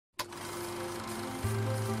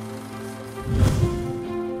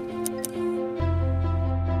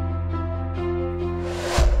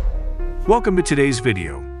Welcome to today's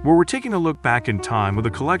video, where we're taking a look back in time with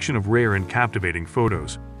a collection of rare and captivating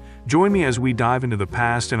photos. Join me as we dive into the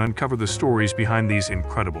past and uncover the stories behind these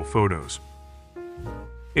incredible photos.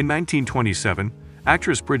 In 1927,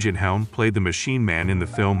 actress Bridget Helm played the Machine Man in the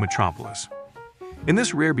film Metropolis. In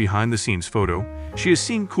this rare behind-the-scenes photo, she is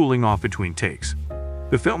seen cooling off between takes.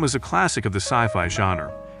 The film is a classic of the sci-fi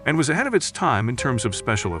genre and was ahead of its time in terms of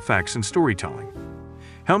special effects and storytelling.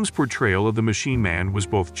 Helm's portrayal of the Machine Man was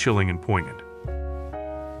both chilling and poignant.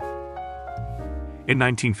 In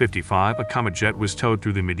 1955, a comet jet was towed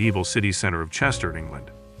through the medieval city center of Chester,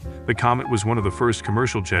 England. The Comet was one of the first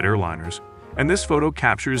commercial jet airliners, and this photo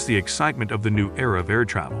captures the excitement of the new era of air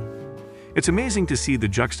travel. It's amazing to see the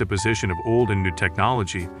juxtaposition of old and new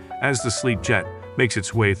technology as the sleek jet makes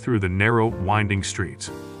its way through the narrow, winding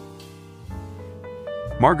streets.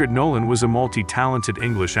 Margaret Nolan was a multi-talented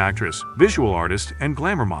English actress, visual artist, and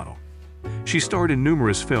glamour model. She starred in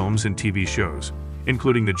numerous films and TV shows,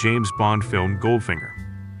 including the James Bond film Goldfinger.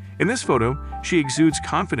 In this photo, she exudes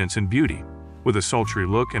confidence and beauty, with a sultry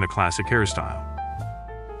look and a classic hairstyle.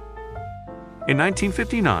 In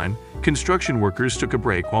 1959, construction workers took a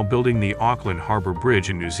break while building the Auckland Harbour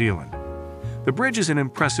Bridge in New Zealand. The bridge is an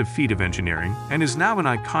impressive feat of engineering and is now an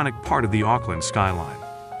iconic part of the Auckland skyline.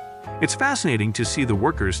 It's fascinating to see the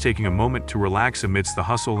workers taking a moment to relax amidst the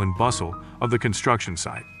hustle and bustle of the construction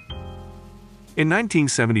site. In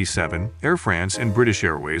 1977, Air France and British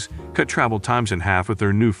Airways cut travel times in half with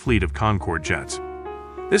their new fleet of Concorde jets.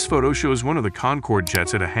 This photo shows one of the Concorde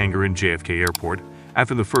jets at a hangar in JFK Airport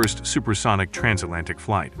after the first supersonic transatlantic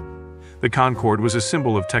flight. The Concorde was a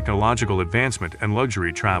symbol of technological advancement and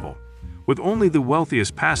luxury travel, with only the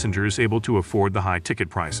wealthiest passengers able to afford the high ticket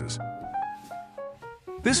prices.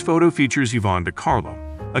 This photo features Yvonne De Carlo,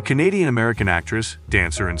 a Canadian-American actress,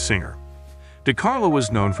 dancer, and singer. De Carlo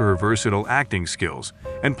was known for her versatile acting skills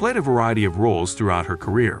and played a variety of roles throughout her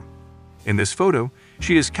career. In this photo,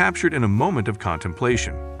 she is captured in a moment of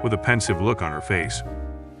contemplation, with a pensive look on her face.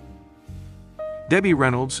 Debbie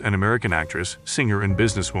Reynolds, an American actress, singer, and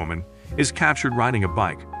businesswoman, is captured riding a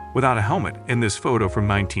bike without a helmet in this photo from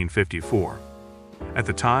 1954. At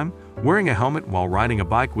the time, wearing a helmet while riding a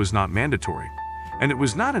bike was not mandatory, and it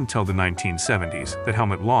was not until the 1970s that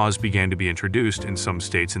helmet laws began to be introduced in some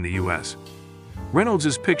states in the U.S. Reynolds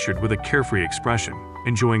is pictured with a carefree expression,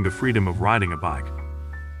 enjoying the freedom of riding a bike.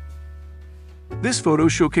 This photo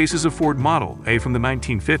showcases a Ford Model A from the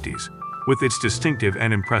 1950s, with its distinctive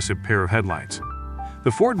and impressive pair of headlights.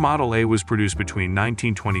 The Ford Model A was produced between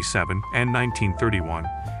 1927 and 1931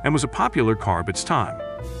 and was a popular car of its time.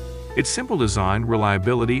 Its simple design,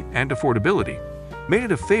 reliability, and affordability made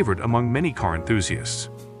it a favorite among many car enthusiasts.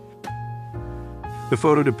 The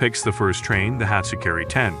photo depicts the first train, the Hatsukari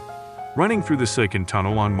 10, running through the Seikan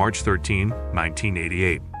Tunnel on March 13,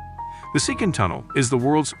 1988. The Seikan Tunnel is the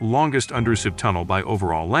world's longest undersea tunnel by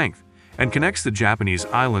overall length and connects the Japanese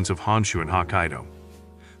islands of Honshu and Hokkaido.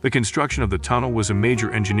 The construction of the tunnel was a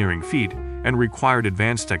major engineering feat and required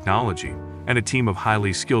advanced technology and a team of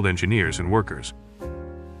highly skilled engineers and workers.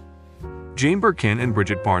 Jane Birkin and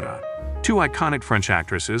Brigitte Bardot, two iconic French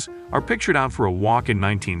actresses, are pictured out for a walk in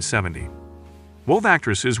 1970. Both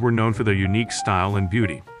actresses were known for their unique style and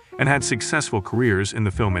beauty and had successful careers in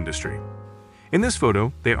the film industry. In this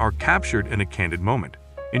photo, they are captured in a candid moment,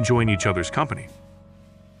 enjoying each other's company.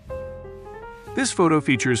 This photo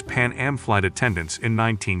features Pan Am flight attendants in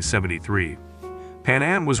 1973. Pan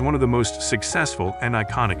Am was one of the most successful and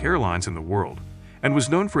iconic airlines in the world and was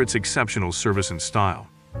known for its exceptional service and style.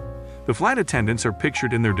 The flight attendants are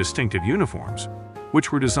pictured in their distinctive uniforms,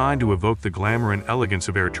 which were designed to evoke the glamour and elegance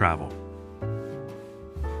of air travel.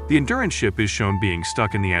 The Endurance ship is shown being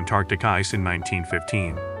stuck in the Antarctic ice in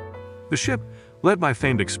 1915. The ship, led by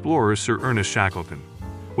famed explorer Sir Ernest Shackleton,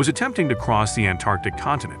 was attempting to cross the Antarctic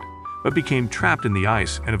continent, but became trapped in the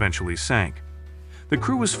ice and eventually sank. The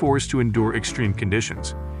crew was forced to endure extreme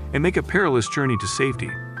conditions and make a perilous journey to safety,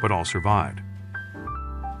 but all survived.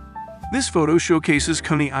 This photo showcases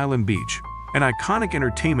Coney Island Beach, an iconic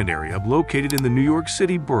entertainment area located in the New York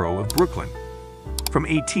City borough of Brooklyn. From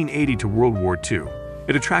 1880 to World War II,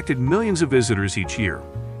 it attracted millions of visitors each year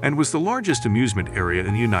and was the largest amusement area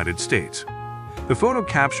in the United States. The photo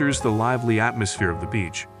captures the lively atmosphere of the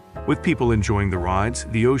beach, with people enjoying the rides,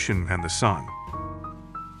 the ocean, and the sun.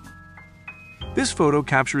 This photo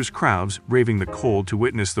captures crowds braving the cold to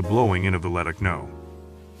witness the blowing in of the Leduc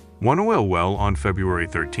One oil well on February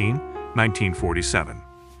 13, 1947.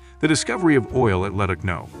 The discovery of oil at Leduc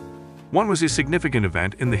One was a significant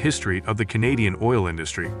event in the history of the Canadian oil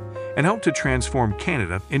industry and helped to transform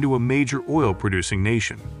Canada into a major oil-producing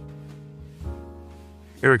nation.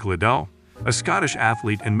 Eric Liddell, a Scottish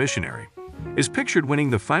athlete and missionary, is pictured winning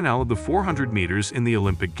the finale of the 400 meters in the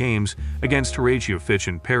Olympic Games against Horatio Fitch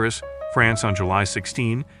in Paris, France on July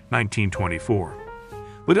 16, 1924.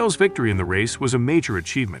 Liddell's victory in the race was a major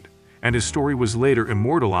achievement, and his story was later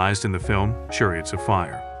immortalized in the film Chariots of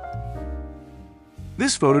Fire.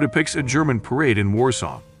 This photo depicts a German parade in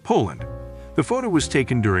Warsaw, Poland. The photo was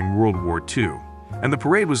taken during World War II, and the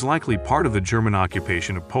parade was likely part of the German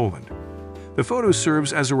occupation of Poland. The photo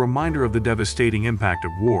serves as a reminder of the devastating impact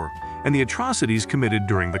of war and the atrocities committed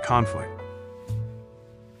during the conflict.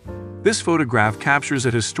 This photograph captures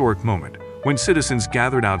a historic moment when citizens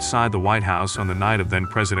gathered outside the White House on the night of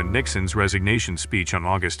then-President Nixon's resignation speech on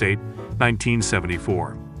August 8,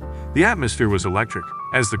 1974. The atmosphere was electric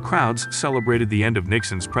as the crowds celebrated the end of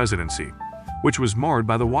Nixon's presidency, which was marred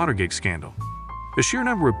by the Watergate scandal. The sheer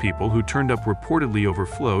number of people who turned up reportedly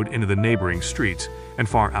overflowed into the neighboring streets and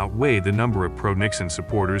far outweighed the number of pro-Nixon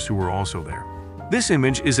supporters who were also there. This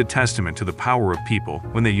image is a testament to the power of people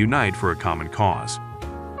when they unite for a common cause.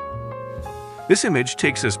 This image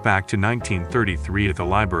takes us back to 1933 at the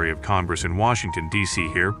Library of Congress in Washington, D.C.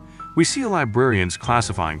 Here, we see librarians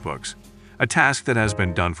classifying books, a task that has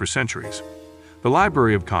been done for centuries. The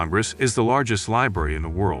Library of Congress is the largest library in the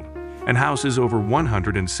world and houses over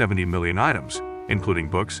 170 million items, including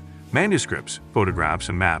books, manuscripts, photographs,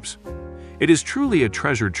 and maps. It is truly a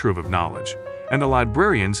treasured trove of knowledge, and the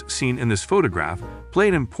librarians seen in this photograph play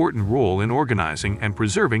an important role in organizing and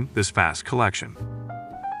preserving this vast collection.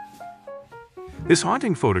 This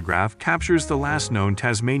haunting photograph captures the last known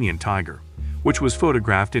Tasmanian tiger, which was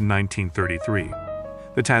photographed in 1933.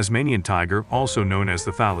 The Tasmanian tiger, also known as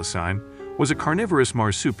the thylacine, was a carnivorous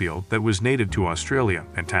marsupial that was native to Australia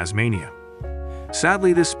and Tasmania.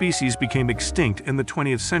 Sadly, this species became extinct in the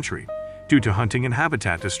 20th century due to hunting and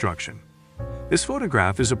habitat destruction. This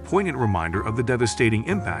photograph is a poignant reminder of the devastating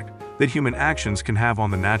impact that human actions can have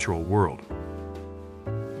on the natural world.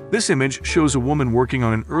 This image shows a woman working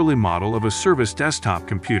on an early model of a service desktop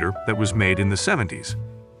computer that was made in the 70s.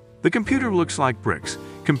 The computer looks like bricks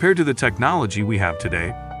compared to the technology we have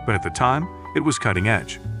today, but at the time, it was cutting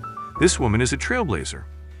edge. This woman is a trailblazer,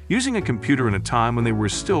 using a computer in a time when they were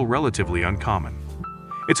still relatively uncommon.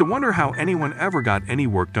 It's a wonder how anyone ever got any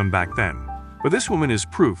work done back then, but this woman is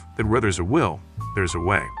proof that where there's a will, there's a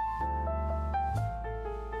way.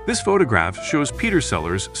 This photograph shows Peter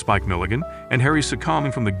Sellers, Spike Milligan, and Harry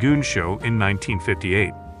Succombing from The Goon Show in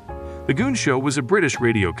 1958. The Goon Show was a British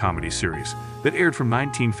radio comedy series that aired from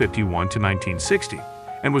 1951 to 1960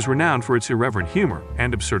 and was renowned for its irreverent humor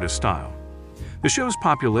and absurdist style. The show's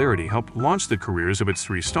popularity helped launch the careers of its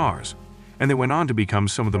three stars, and they went on to become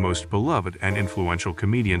some of the most beloved and influential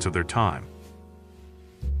comedians of their time.